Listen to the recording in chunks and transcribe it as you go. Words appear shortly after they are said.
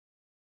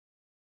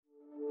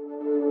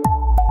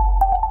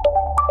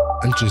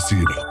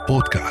الجزيرة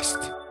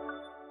بودكاست.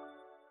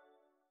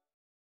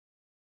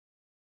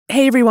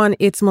 Hey everyone,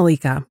 it's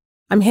Malika.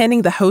 I'm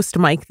handing the host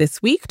mic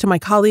this week to my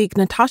colleague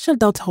Natasha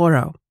Del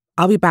Toro.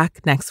 I'll be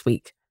back next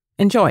week.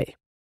 Enjoy.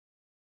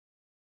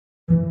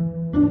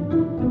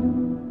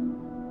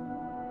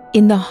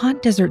 In the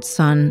hot desert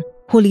sun,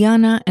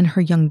 Juliana and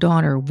her young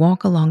daughter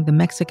walk along the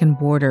Mexican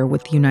border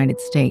with the United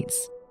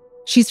States.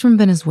 She's from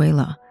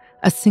Venezuela,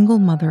 a single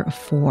mother of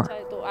 4,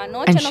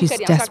 and she's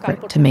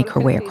desperate to make her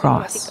way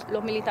across.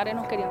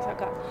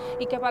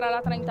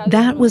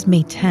 That was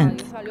May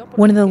 10th,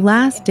 one of the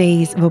last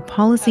days of a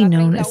policy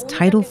known as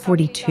Title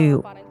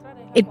 42.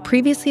 It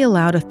previously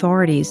allowed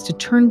authorities to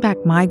turn back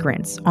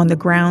migrants on the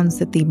grounds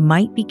that they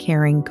might be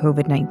carrying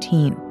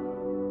COVID-19.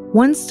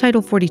 Once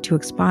Title 42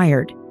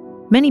 expired,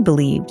 many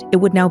believed it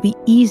would now be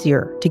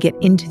easier to get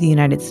into the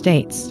United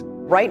States.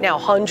 Right now,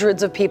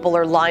 hundreds of people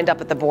are lined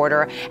up at the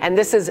border, and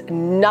this is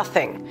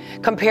nothing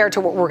compared to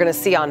what we're going to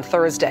see on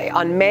Thursday.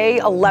 On May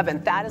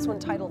 11th, that is when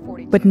Title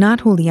 42... But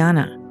not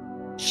Juliana.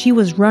 She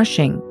was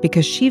rushing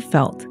because she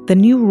felt the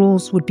new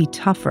rules would be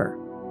tougher.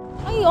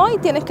 We've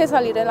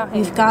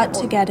got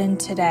to get in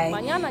today.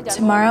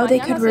 Tomorrow they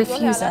could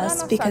refuse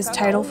us because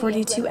Title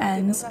 42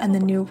 ends and the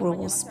new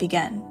rules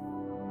begin.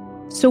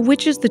 So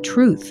which is the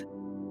truth?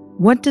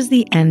 What does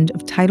the end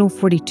of Title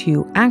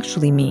 42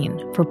 actually mean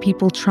for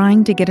people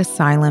trying to get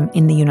asylum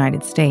in the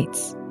United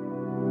States?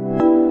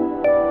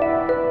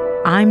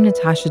 I'm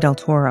Natasha Del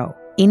Toro,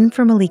 in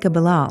for Malika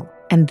Bilal,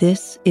 and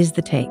this is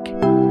The Take.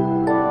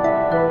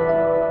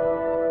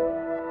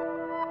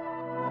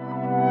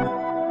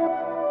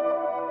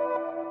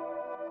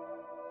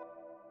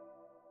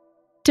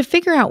 To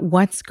figure out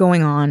what's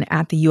going on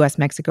at the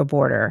U.S.-Mexico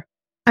border,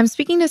 I'm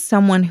speaking to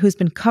someone who's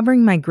been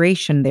covering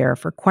migration there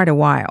for quite a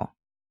while.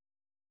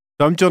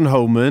 I'm John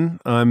Holman.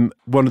 I'm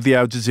one of the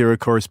Al Jazeera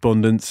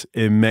correspondents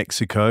in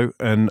Mexico,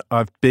 and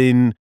I've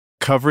been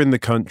covering the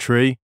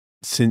country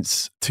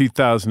since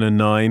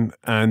 2009,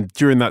 and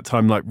during that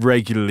time,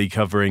 regularly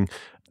covering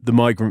the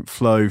migrant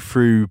flow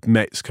through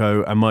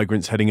Mexico and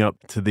migrants heading up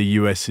to the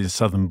US's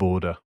southern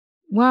border.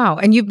 Wow.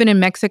 And you've been in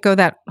Mexico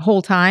that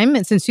whole time,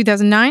 and since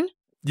 2009?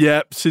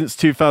 Yeah, since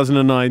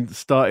 2009,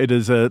 started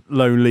as a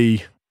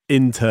lonely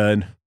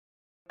intern.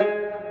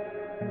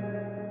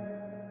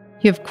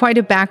 You have quite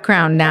a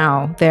background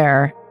now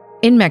there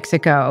in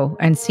Mexico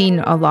and seen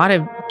a lot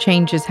of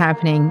changes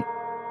happening.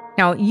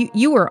 Now,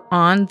 you were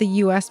on the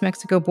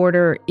U.S.-Mexico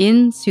border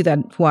in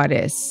Ciudad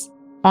Juárez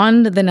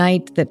on the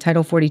night that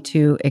Title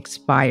 42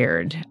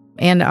 expired,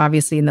 and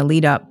obviously in the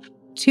lead up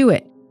to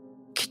it.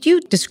 Could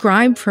you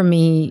describe for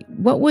me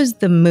what was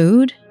the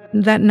mood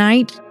that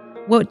night?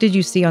 What did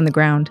you see on the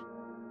ground?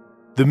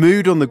 The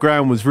mood on the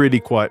ground was really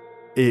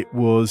it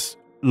was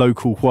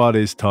local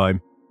Juárez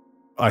time.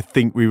 I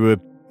think we were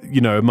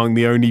among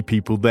the only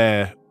people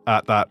there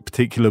at that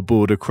particular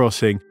border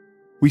crossing.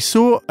 We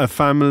saw a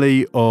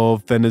family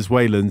of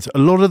Venezuelans. A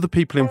lot of the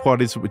people in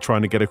Juárez that were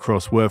trying to get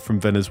across were from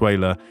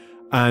Venezuela,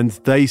 and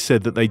they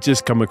said that they'd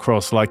just come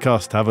across like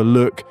us to have a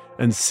look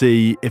and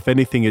see if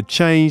anything had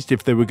changed,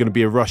 if there were going to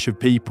be a rush of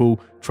people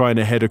trying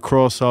to head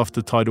across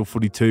after Title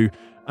 42,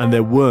 and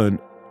there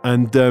weren't.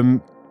 And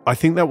I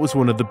think that was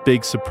one of the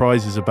big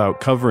surprises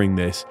about covering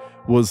this,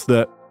 was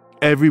that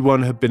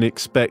everyone had been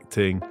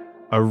expecting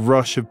a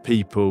rush of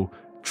people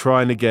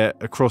trying to get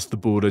across the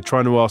border,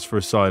 trying to ask for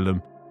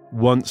asylum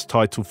once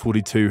Title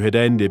 42 had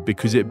ended,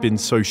 because it had been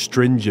so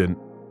stringent.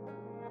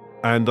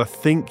 And I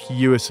think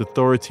US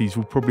authorities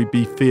will probably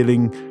be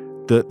feeling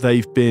that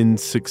they've been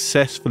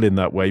successful in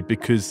that way,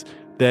 because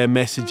their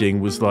messaging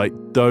was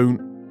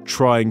don't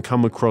try and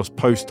come across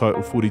post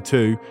Title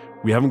 42.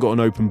 We haven't got an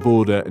open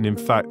border, and in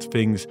fact,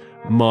 things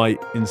might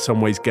in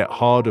some ways get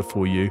harder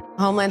for you.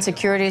 Homeland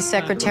Security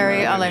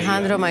Secretary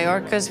Alejandro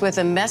Mayorkas with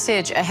a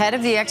message ahead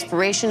of the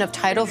expiration of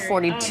Title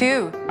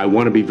 42. I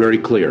want to be very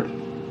clear.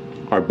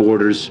 Our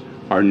borders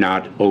are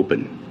not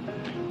open.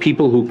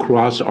 People who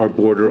cross our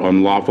border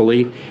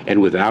unlawfully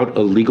and without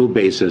a legal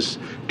basis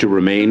to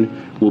remain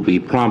will be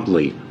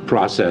promptly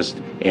processed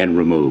and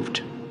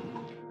removed.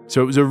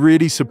 So it was a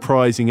really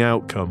surprising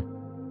outcome.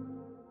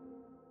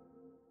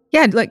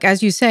 Yeah,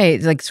 as you say,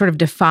 it's sort of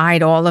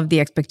defied all of the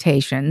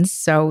expectations.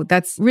 So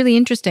that's really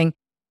interesting.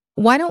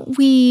 Why don't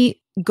we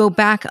go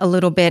back a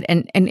little bit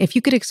and if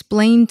you could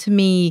explain to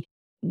me,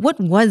 what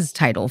was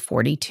Title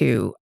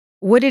 42?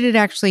 What did it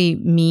actually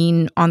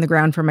mean on the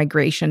ground for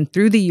migration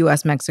through the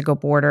U.S.-Mexico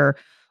border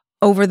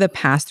over the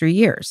past 3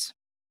 years?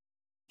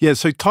 Yeah,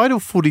 so Title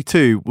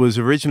 42 was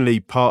originally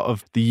part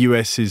of the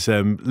US's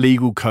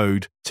legal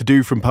code to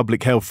do from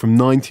public health from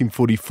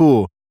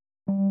 1944.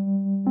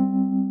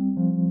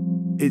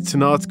 It's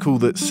an article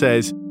that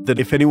says that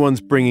if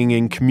anyone's bringing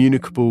in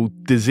communicable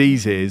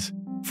diseases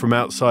from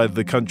outside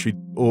the country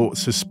or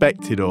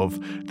suspected of,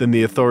 then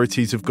the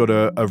authorities have got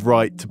a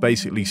right to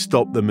basically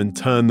stop them and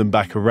turn them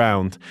back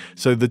around.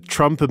 So the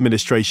Trump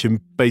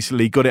administration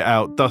basically got it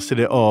out, dusted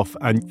it off,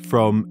 and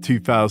from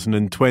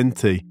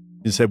 2020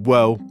 and said,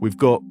 well, we've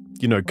got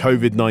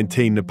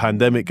COVID-19, the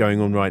pandemic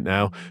going on right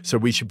now. So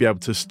we should be able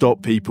to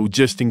stop people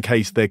just in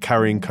case they're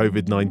carrying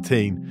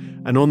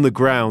COVID-19. And on the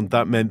ground,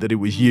 that meant that it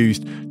was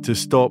used to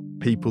stop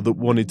people that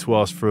wanted to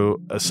ask for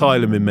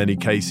asylum in many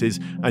cases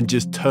and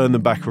just turn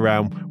them back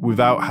around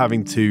without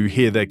having to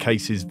hear their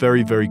cases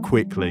very, very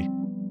quickly.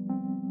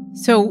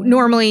 So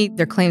normally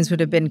their claims would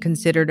have been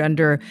considered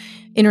under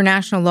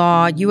international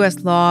law, U.S.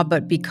 law,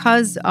 but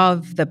because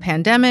of the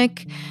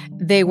pandemic,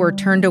 they were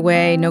turned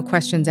away, no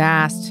questions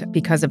asked,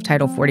 because of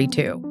Title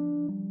 42.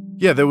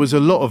 Yeah, there was a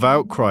lot of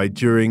outcry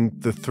during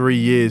the 3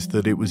 years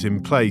that it was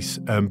in place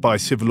by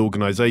civil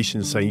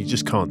organizations saying you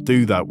just can't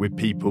do that with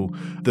people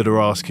that are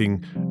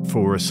asking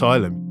for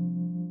asylum.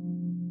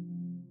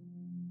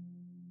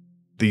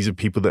 These are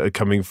people that are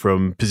coming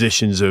from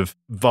positions of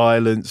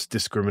violence,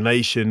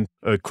 discrimination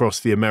across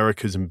the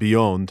Americas and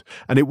beyond.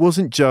 And it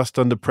wasn't just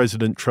under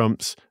President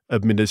Trump's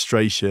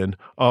administration.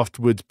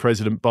 Afterwards,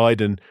 President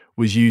Biden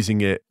was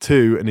using it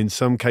too, and in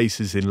some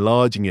cases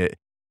enlarging it.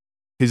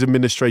 His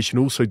administration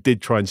also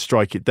did try and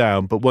strike it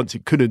down, but once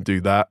it couldn't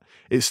do that,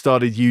 it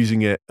started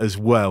using it as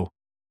well.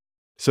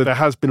 So there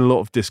has been a lot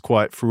of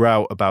disquiet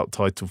throughout about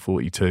Title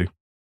 42.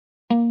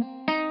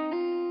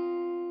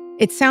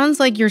 It sounds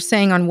like you're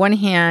saying on one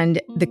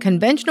hand, the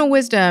conventional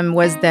wisdom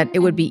was that it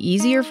would be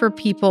easier for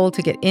people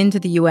to get into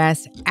the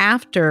U.S.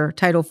 after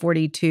Title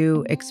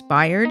 42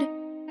 expired.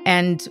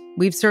 And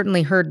we've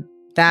certainly heard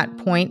that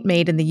point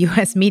made in the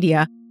U.S.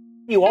 media.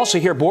 You also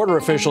hear border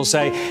officials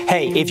say,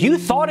 hey, if you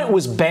thought it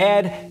was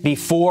bad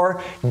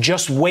before,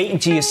 just wait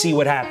until you see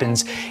what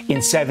happens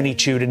in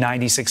 72 to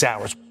 96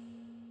 hours.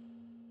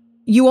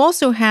 You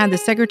also had the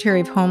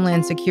Secretary of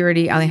Homeland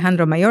Security,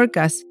 Alejandro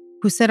Mayorkas,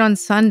 who said on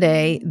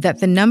Sunday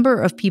that the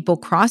number of people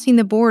crossing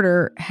the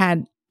border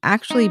had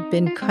actually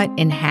been cut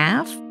in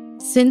half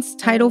since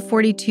Title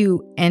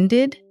 42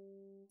 ended.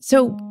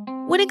 So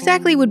what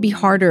exactly would be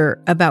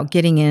harder about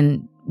getting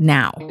in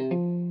now?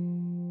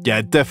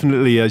 Yeah,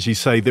 definitely, as you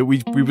say, that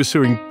we were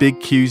seeing big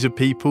queues of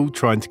people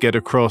trying to get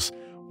across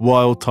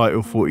while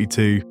Title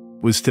 42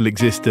 was still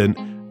existent.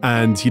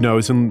 And, I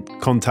was in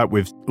contact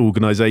with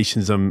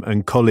organizations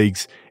and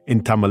colleagues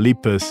in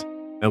Tamaulipas.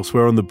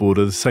 Elsewhere on the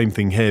border, the same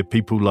thing here.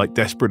 People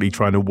desperately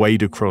trying to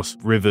wade across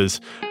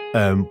rivers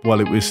while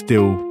it was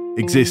still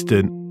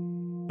existent.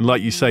 And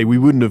like you say, we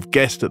wouldn't have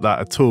guessed at that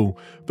at all.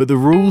 But the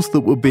rules that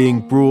were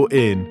being brought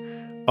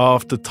in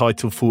after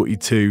Title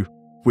 42,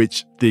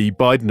 which the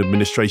Biden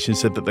administration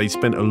said that they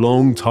spent a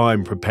long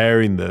time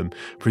preparing them,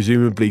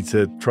 presumably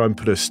to try and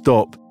put a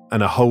stop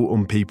and a halt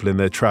on people in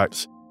their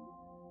tracks.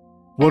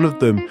 One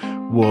of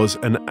them was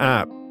an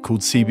app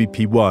called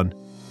CBP One.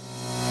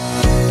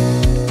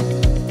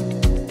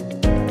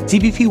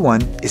 CBP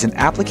One is an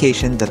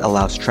application that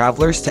allows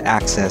travelers to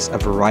access a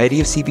variety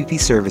of CBP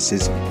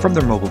services from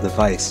their mobile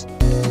device.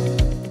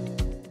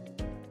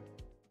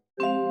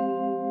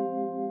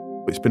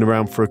 It's been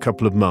around for a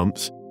couple of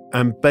months,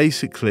 and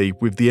basically,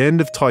 with the end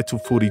of Title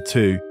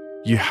 42,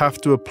 you have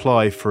to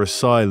apply for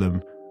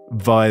asylum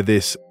via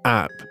this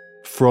app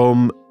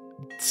from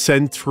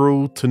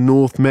Central to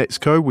North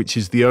Mexico, which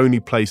is the only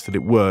place that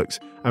it works.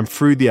 And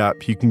through the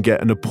app, you can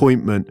get an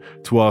appointment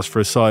to ask for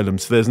asylum.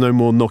 So there's no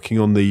more knocking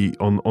on the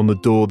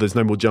door. There's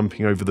no more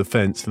jumping over the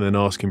fence and then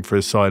asking for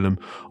asylum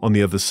on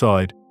the other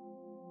side.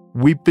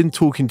 We've been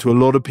talking to a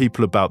lot of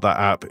people about that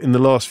app in the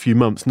last few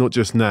months, not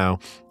just now.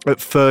 At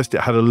first,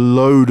 it had a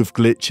load of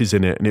glitches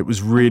in it, and it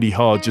was really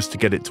hard just to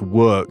get it to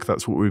work.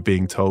 That's what we were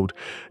being told.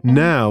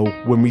 Now,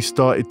 when we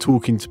started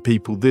talking to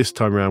people this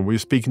time around, we were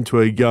speaking to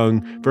a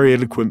young, very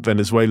eloquent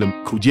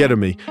Venezuelan called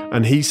Jeremy,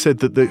 and he said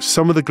that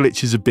some of the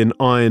glitches have been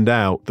ironed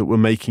out that were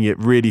making it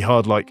really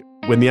hard. Like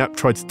when the app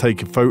tried to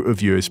take a photo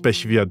of you,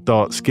 especially if you had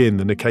dark skin,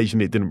 then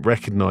occasionally it didn't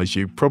recognize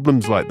you.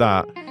 Problems like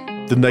that.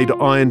 Then they'd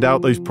ironed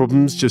out those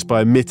problems just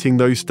by omitting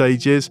those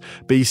stages.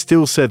 But he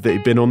still said that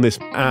he'd been on this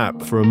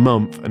app for a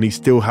month and he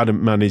still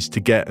hadn't managed to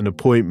get an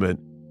appointment.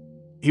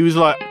 He was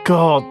like,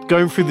 God,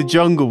 going through the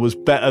jungle was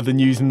better than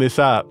using this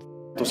app.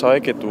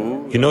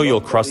 You know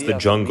you'll cross the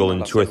jungle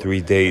in 2 or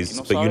 3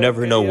 days, but you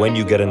never know when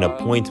you get an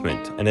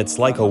appointment, and it's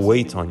like a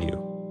weight on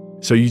you.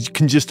 So you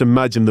can just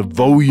imagine the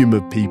volume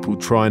of people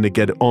trying to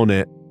get on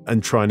it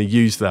and trying to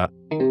use that.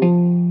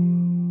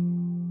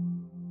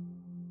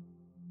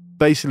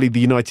 Basically, the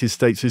United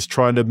States is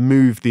trying to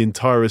move the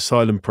entire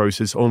asylum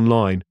process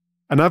online.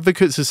 And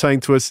advocates are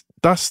saying to us,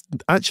 that's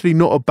actually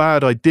not a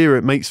bad idea.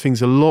 It makes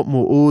things a lot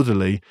more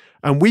orderly.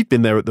 And we've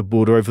been there at the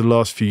border over the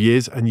last few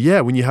years. And yeah,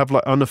 when you have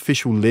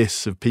unofficial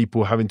lists of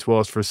people having to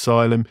ask for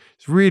asylum,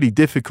 it's really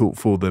difficult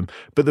for them.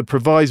 But the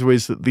proviso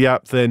is that the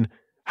app then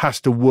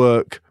has to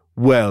work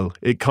well.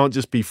 It can't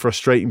just be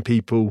frustrating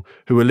people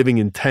who are living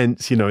in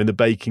tents, in the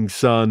baking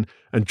sun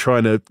and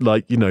trying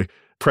to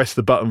press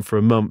the button for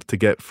a month to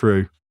get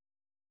through.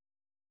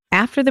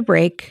 After the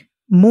break,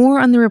 more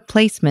on the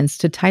replacements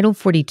to Title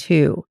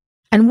 42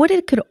 and what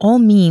it could all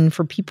mean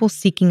for people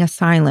seeking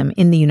asylum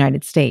in the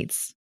United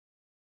States.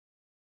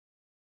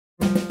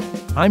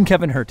 I'm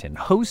Kevin Hurton,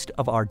 host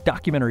of our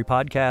documentary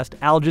podcast,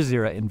 Al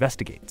Jazeera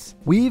Investigates.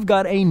 We've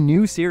got a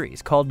new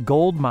series called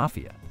Gold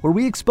Mafia. where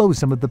we expose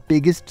some of the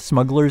biggest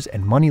smugglers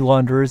and money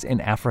launderers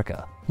in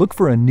Africa. Look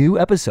for a new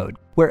episode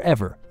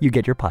wherever you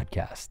get your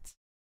podcasts.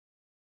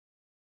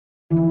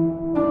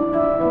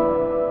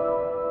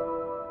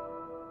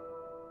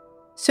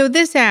 So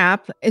this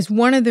app is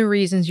one of the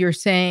reasons you're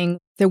saying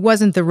there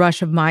wasn't the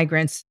rush of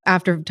migrants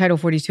after Title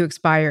 42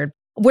 expired.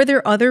 Were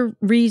there other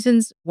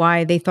reasons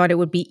why they thought it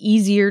would be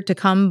easier to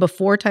come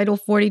before Title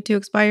 42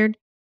 expired?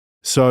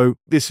 So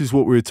this is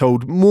what we were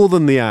told more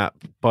than the app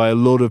by a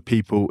lot of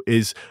people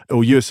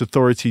or US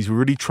authorities were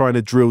really trying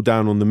to drill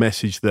down on the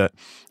message that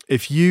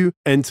if you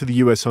enter the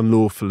US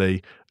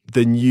unlawfully,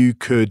 then you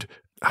could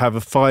have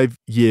a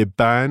 5-year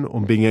ban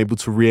on being able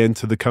to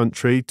re-enter the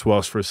country to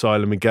ask for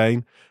asylum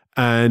again,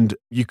 and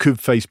you could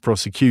face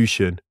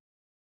prosecution.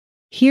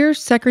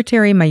 Here's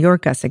Secretary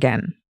Mayorkas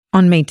again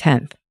on May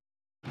 10th.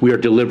 We are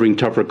delivering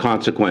tougher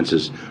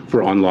consequences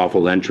for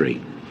unlawful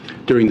entry.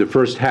 During the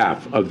first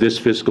half of this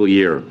fiscal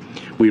year,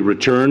 we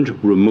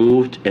returned,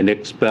 removed, and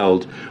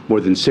expelled more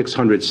than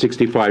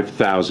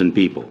 665,000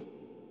 people.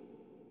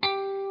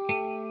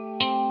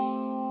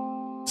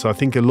 So I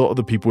think a lot of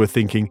the people were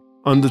thinking,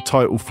 under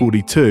Title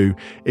 42,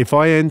 if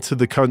I enter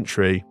the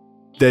country,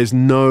 there's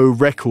no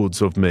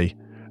records of me.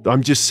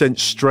 I'm just sent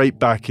straight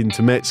back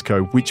into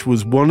Mexico, which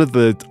was one of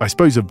the, I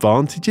suppose,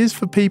 advantages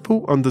for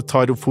people under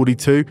Title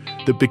 42,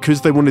 that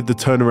because they wanted the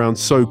turnaround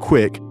so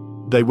quick,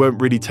 they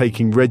weren't really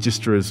taking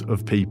registers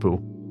of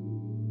people.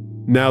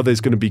 Now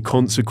there's going to be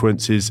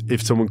consequences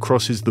if someone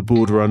crosses the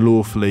border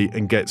unlawfully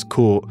and gets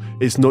caught.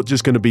 It's not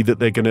just going to be that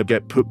they're going to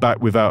get put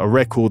back without a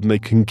record and they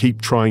can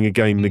keep trying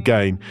again and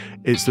again.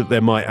 It's that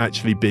there might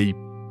actually be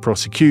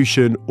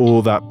prosecution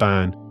or that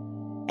ban.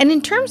 And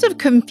in terms of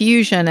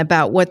confusion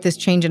about what this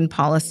change in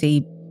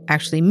policy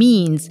actually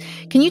means,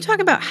 can you talk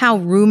about how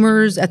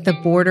rumors at the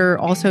border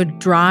also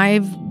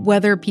drive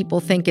whether people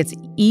think it's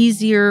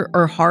easier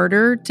or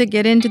harder to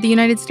get into the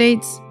United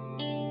States?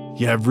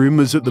 Yeah,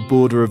 rumors at the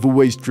border have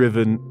always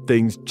driven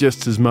things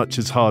just as much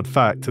as hard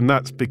fact, and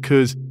that's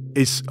because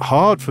it's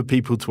hard for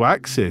people to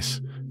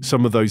access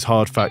some of those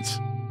hard facts.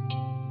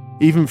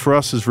 Even for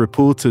us as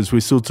reporters, we're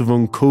sort of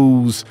on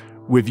calls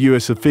with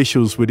US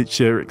officials which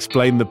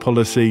explain the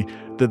policy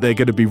that they're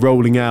going to be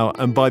rolling out.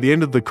 And by the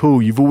end of the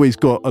call, you've always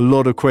got a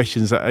lot of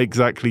questions at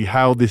exactly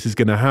how this is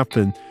going to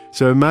happen.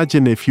 So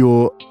imagine if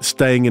you're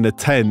staying in a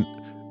tent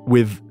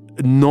with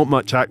not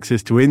much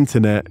access to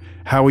internet,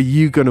 how are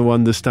you going to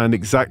understand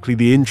exactly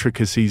the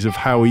intricacies of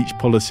how each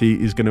policy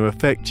is going to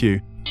affect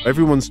you?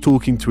 Everyone's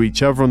talking to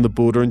each other on the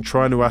border and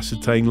trying to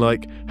ascertain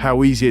like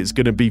how easy it's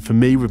going to be for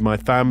me with my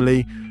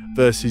family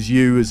versus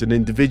you as an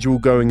individual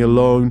going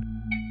alone.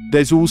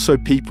 There's also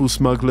people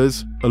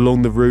smugglers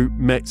along the route,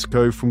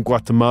 Mexico from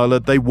Guatemala.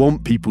 They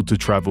want people to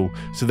travel.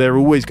 So they're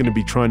always going to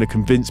be trying to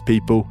convince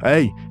people,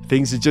 hey,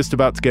 things are just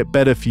about to get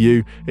better for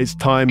you. It's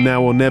time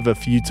now or never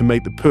for you to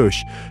make the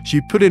push. So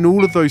you put in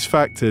all of those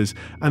factors,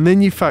 and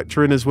then you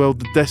factor in as well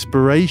the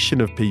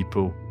desperation of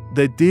people.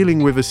 They're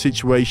dealing with a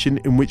situation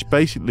in which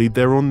basically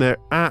they're on their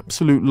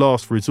absolute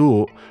last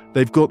resort.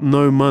 They've got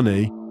no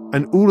money.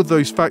 And all of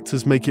those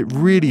factors make it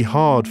really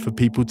hard for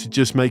people to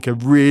just make a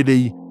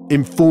really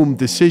informed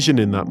decision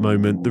in that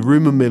moment. The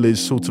rumor mill is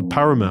sort of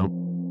paramount.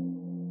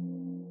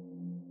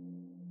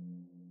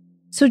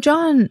 So,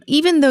 John,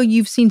 even though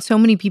you've seen so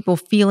many people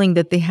feeling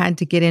that they had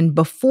to get in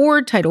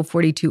before Title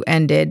 42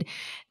 ended,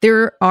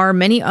 there are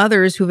many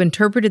others who've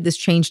interpreted this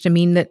change to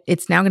mean that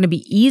it's now going to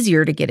be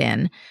easier to get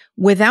in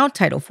without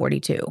Title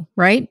 42,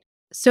 right?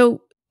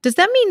 So does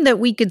that mean that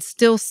we could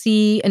still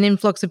see an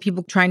influx of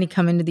people trying to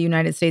come into the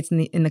United States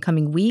in the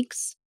coming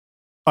weeks?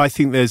 I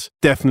think there's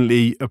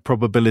definitely a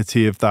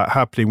probability of that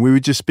happening. We were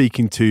just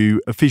speaking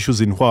to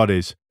officials in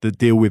Juarez that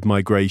deal with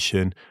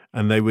migration,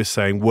 and they were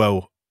saying,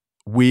 well,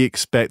 we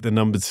expect the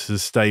numbers to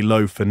stay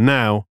low for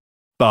now,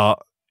 but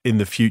in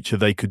the future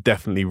they could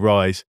definitely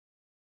rise.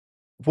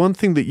 One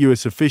thing that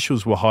US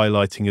officials were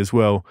highlighting as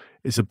well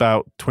is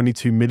about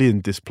 22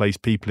 million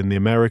displaced people in the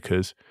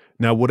Americas.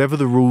 Now, whatever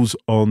the rules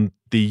on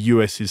the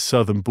US's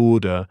southern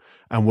border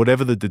and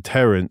whatever the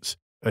deterrence,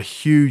 a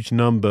huge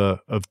number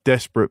of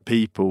desperate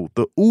people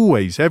that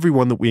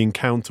everyone that we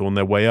encounter on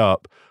their way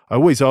up, I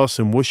always ask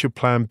them, what's your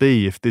plan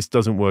B if this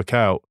doesn't work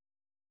out?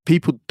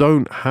 People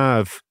don't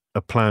have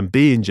a plan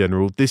B in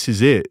general. This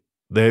is it.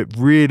 They're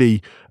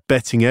really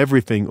betting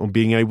everything on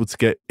being able to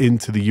get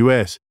into the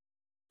US.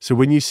 So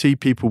when you see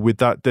people with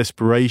that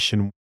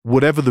desperation,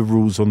 whatever the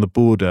rules on the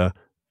border,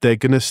 they're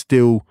going to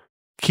still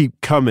keep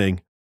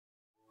coming.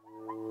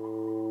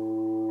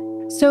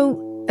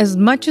 So as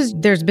much as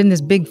there's been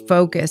this big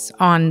focus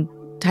on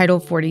Title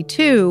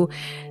 42,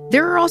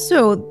 there are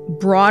also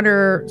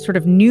broader sort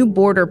of new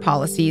border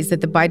policies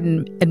that the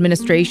Biden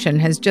administration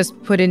has just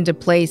put into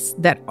place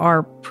that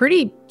are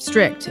pretty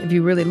strict if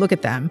you really look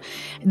at them.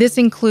 This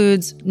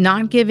includes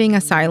not giving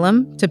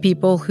asylum to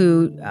people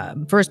who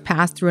first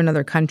passed through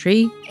another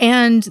country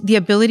and the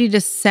ability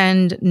to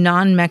send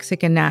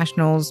non-Mexican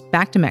nationals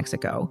back to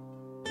Mexico.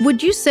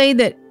 Would you say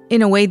that,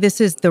 in a way, this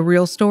is the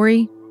real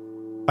story?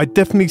 I'd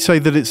definitely say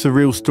that it's a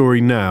real story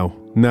now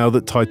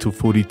that Title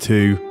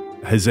 42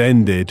 has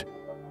ended.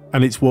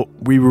 And it's what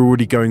we were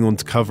already going on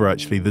to cover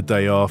actually the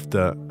day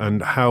after,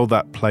 and how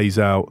that plays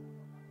out.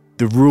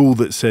 The rule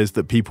that says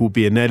that people will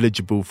be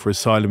ineligible for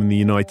asylum in the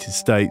United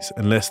States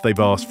unless they've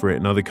asked for it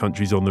in other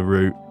countries on the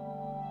route.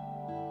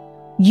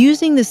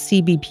 Using the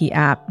CBP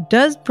app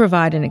does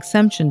provide an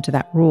exemption to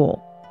that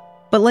rule.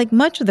 But like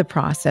much of the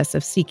process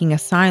of seeking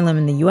asylum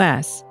in the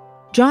U.S.,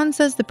 John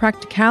says the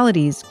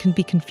practicalities can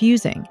be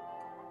confusing,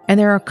 and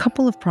there are a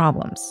couple of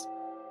problems.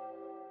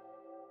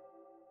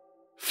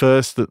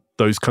 First, that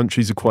those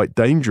countries are quite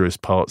dangerous,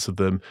 parts of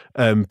them.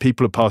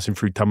 People are passing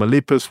through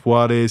Tamaulipas,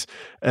 Juarez,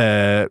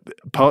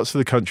 parts of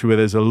the country where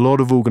there's a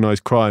lot of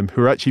organised crime,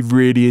 who are actually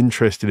really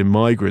interested in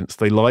migrants.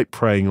 They like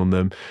preying on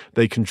them.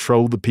 They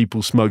control the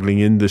people smuggling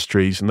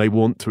industries, and they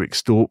want to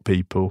extort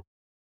people.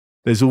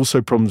 There's also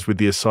problems with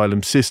the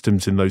asylum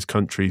systems in those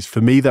countries.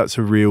 For me, that's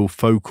a real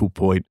focal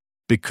point,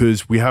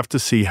 because we have to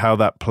see how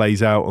that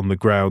plays out on the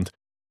ground.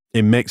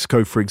 In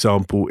Mexico, for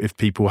example, if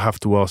people have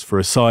to ask for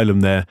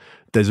asylum there,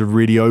 there's a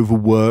really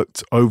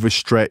overworked,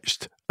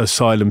 overstretched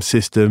asylum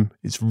system.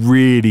 It's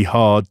really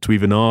hard to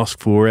even ask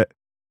for it.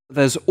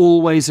 There's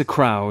always a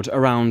crowd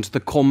around the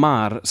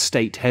Comar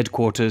state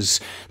headquarters,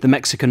 the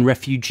Mexican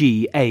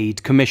Refugee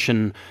Aid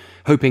Commission.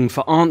 Hoping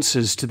for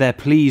answers to their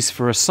pleas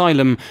for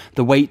asylum,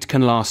 the wait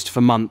can last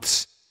for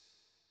months.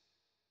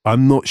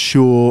 I'm not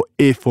sure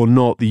if or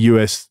not the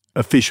US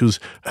officials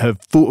have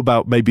thought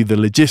about maybe the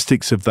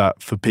logistics of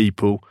that for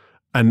people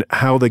and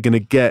how they're going to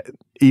get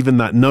even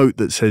that note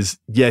that says,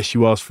 yes,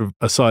 you asked for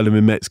asylum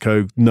in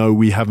Mexico. No,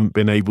 we haven't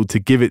been able to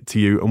give it to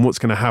you. And what's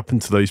going to happen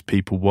to those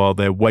people while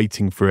they're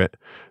waiting for it?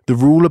 The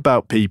rule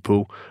about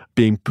people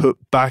being put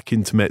back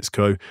into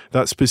Mexico,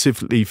 that's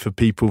specifically for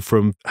people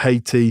from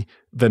Haiti,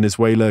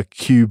 Venezuela,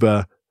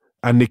 Cuba,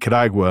 and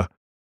Nicaragua.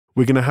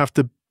 We're going to have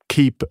to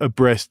keep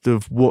abreast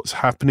of what's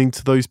happening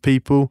to those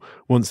people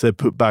once they're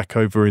put back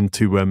over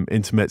into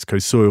Mexico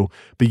soil.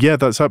 But yeah,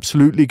 that's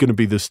absolutely going to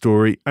be the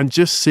story. And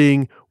just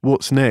seeing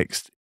what's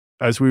next.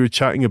 As we were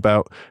chatting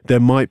about,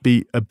 there might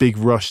be a big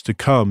rush to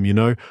come, you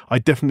know? I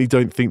definitely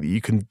don't think that you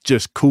can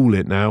just call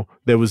it now.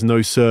 There was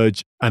no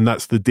surge and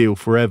that's the deal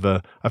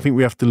forever. I think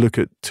we have to look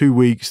at 2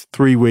 weeks,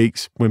 3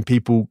 weeks, when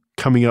people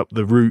coming up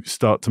the route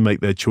start to make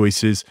their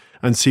choices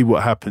and see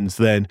what happens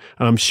then.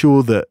 And I'm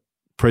sure that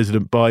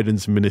President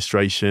Biden's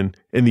administration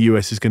in the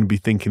US is going to be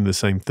thinking the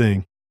same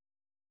thing.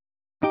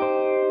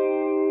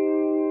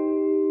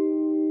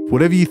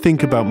 Whatever you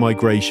think about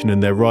migration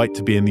and their right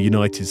to be in the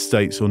United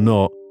States or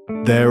not,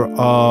 there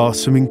are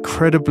some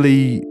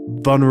incredibly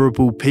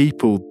vulnerable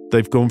people.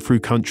 They've gone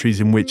through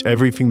countries in which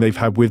everything they've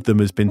had with them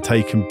has been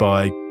taken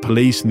by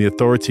police and the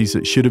authorities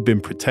that should have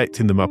been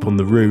protecting them up on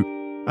the route.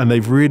 And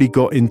they've really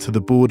got into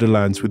the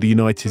borderlands with the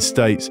United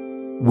States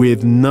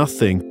with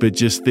nothing but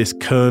just this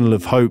kernel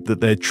of hope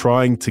that they're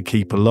trying to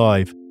keep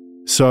alive.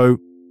 So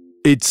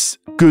it's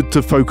good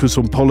to focus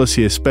on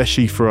policy,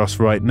 especially for us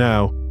right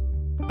now.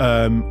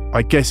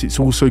 I guess it's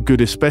also good,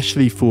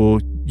 especially for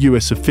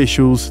US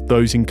officials,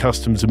 those in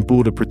Customs and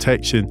Border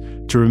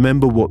Protection, to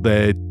remember what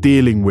they're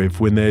dealing with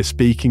when they're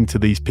speaking to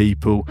these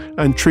people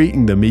and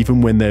treating them,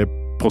 even when they're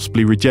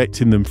possibly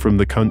rejecting them from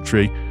the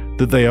country,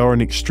 that they are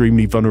an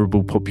extremely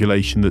vulnerable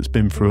population that's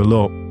been through a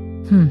lot.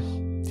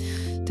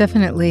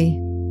 Definitely.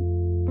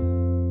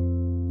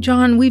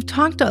 John, we've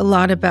talked a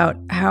lot about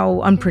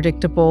how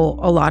unpredictable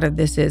a lot of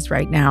this is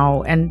right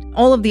now and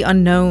all of the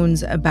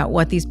unknowns about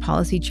what these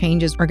policy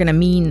changes are going to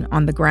mean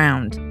on the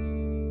ground.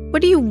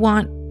 What do you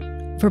want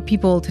for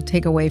people to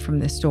take away from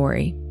this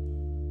story?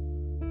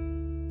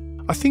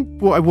 I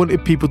think what I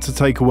wanted people to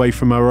take away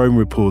from our own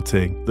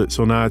reporting that's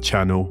on our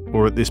channel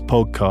or at this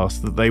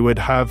podcast, that they would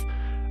have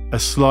a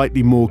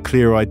slightly more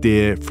clear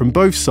idea from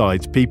both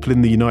sides. People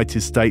in the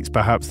United States,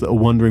 perhaps, that are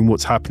wondering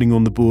what's happening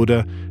on the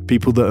border,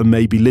 people that are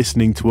maybe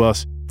listening to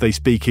us, they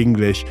speak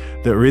English,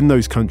 that are in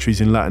those countries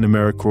in Latin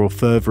America or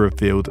further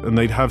afield, and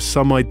they'd have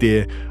some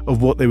idea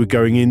of what they were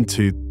going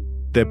into,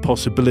 their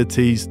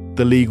possibilities,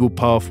 the legal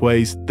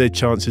pathways, their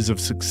chances of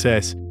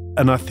success.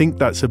 And I think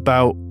that's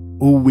about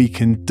all we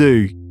can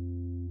do.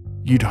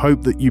 You'd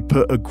hope that you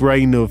put a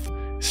grain of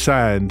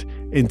sand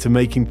into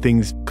making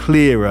things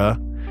clearer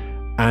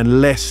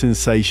and less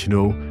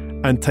sensational,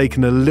 and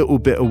taken a little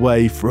bit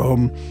away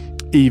from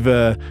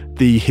either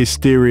the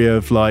hysteria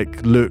of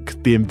like, look,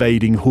 the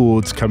invading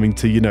hordes coming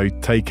to,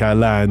 take our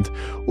land,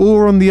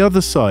 or on the other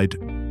side,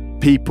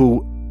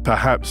 people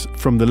perhaps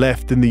from the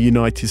left in the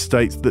United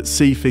States that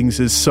see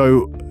things as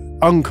so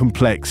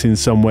uncomplex in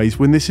some ways,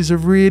 when this is a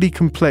really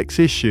complex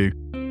issue.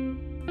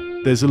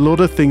 There's a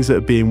lot of things that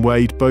are being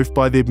weighed both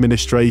by the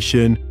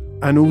administration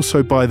and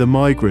also by the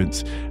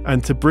migrants,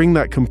 and to bring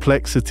that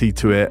complexity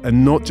to it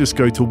and not just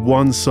go to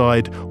one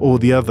side or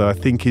the other, I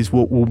think is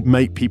what will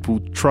make people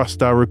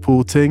trust our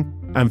reporting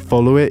and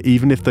follow it,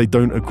 even if they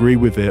don't agree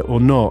with it or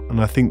not. And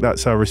I think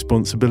that's our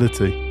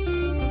responsibility.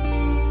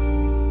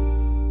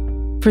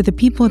 For the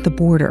people at the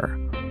border,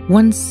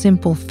 one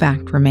simple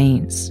fact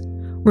remains.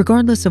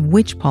 Regardless of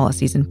which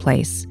policy's in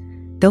place,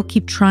 they'll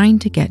keep trying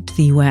to get to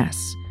the U.S.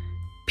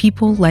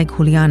 People like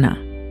Juliana,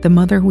 the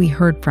mother we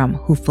heard from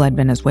who fled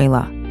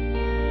Venezuela.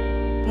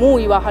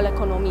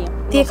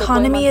 The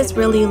economy is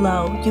really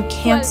low. You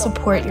can't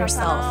support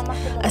yourself.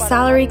 A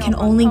salary can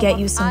only get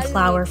you some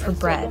flour for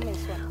bread.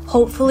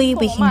 Hopefully,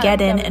 we can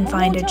get in and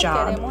find a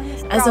job.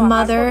 As a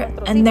mother,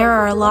 and there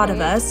are a lot of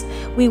us,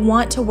 we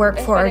want to work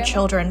for our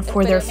children,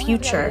 for their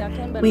future.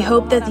 We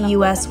hope that the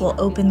U.S. will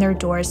open their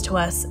doors to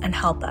us and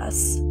help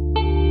us.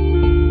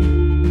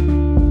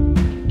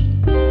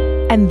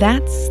 And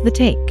that's The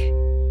Take.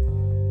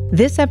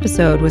 This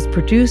episode was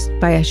produced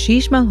by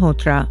Ashish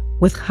Malhotra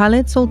with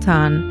Khaled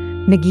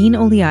Soltan, Nagin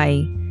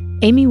Oliai,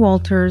 Amy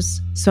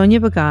Walters, Sonia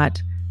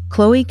Bagat,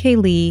 Chloe K.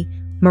 Lee,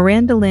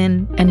 Miranda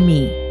Lynn, and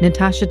me,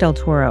 Natasha Del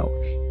Toro,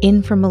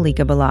 in for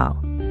Malika Bilal.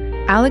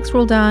 Alex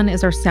Roldan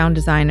is our sound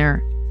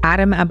designer.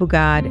 Adam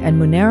Abugad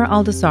and Munera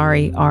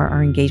Aldasari are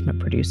our engagement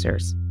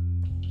producers.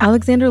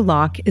 Alexander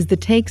Locke is The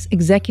Take's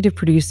executive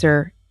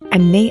producer,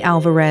 and Nate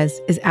Alvarez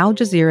is Al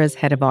Jazeera's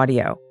head of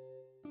audio.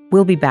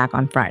 We'll be back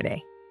on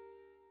Friday.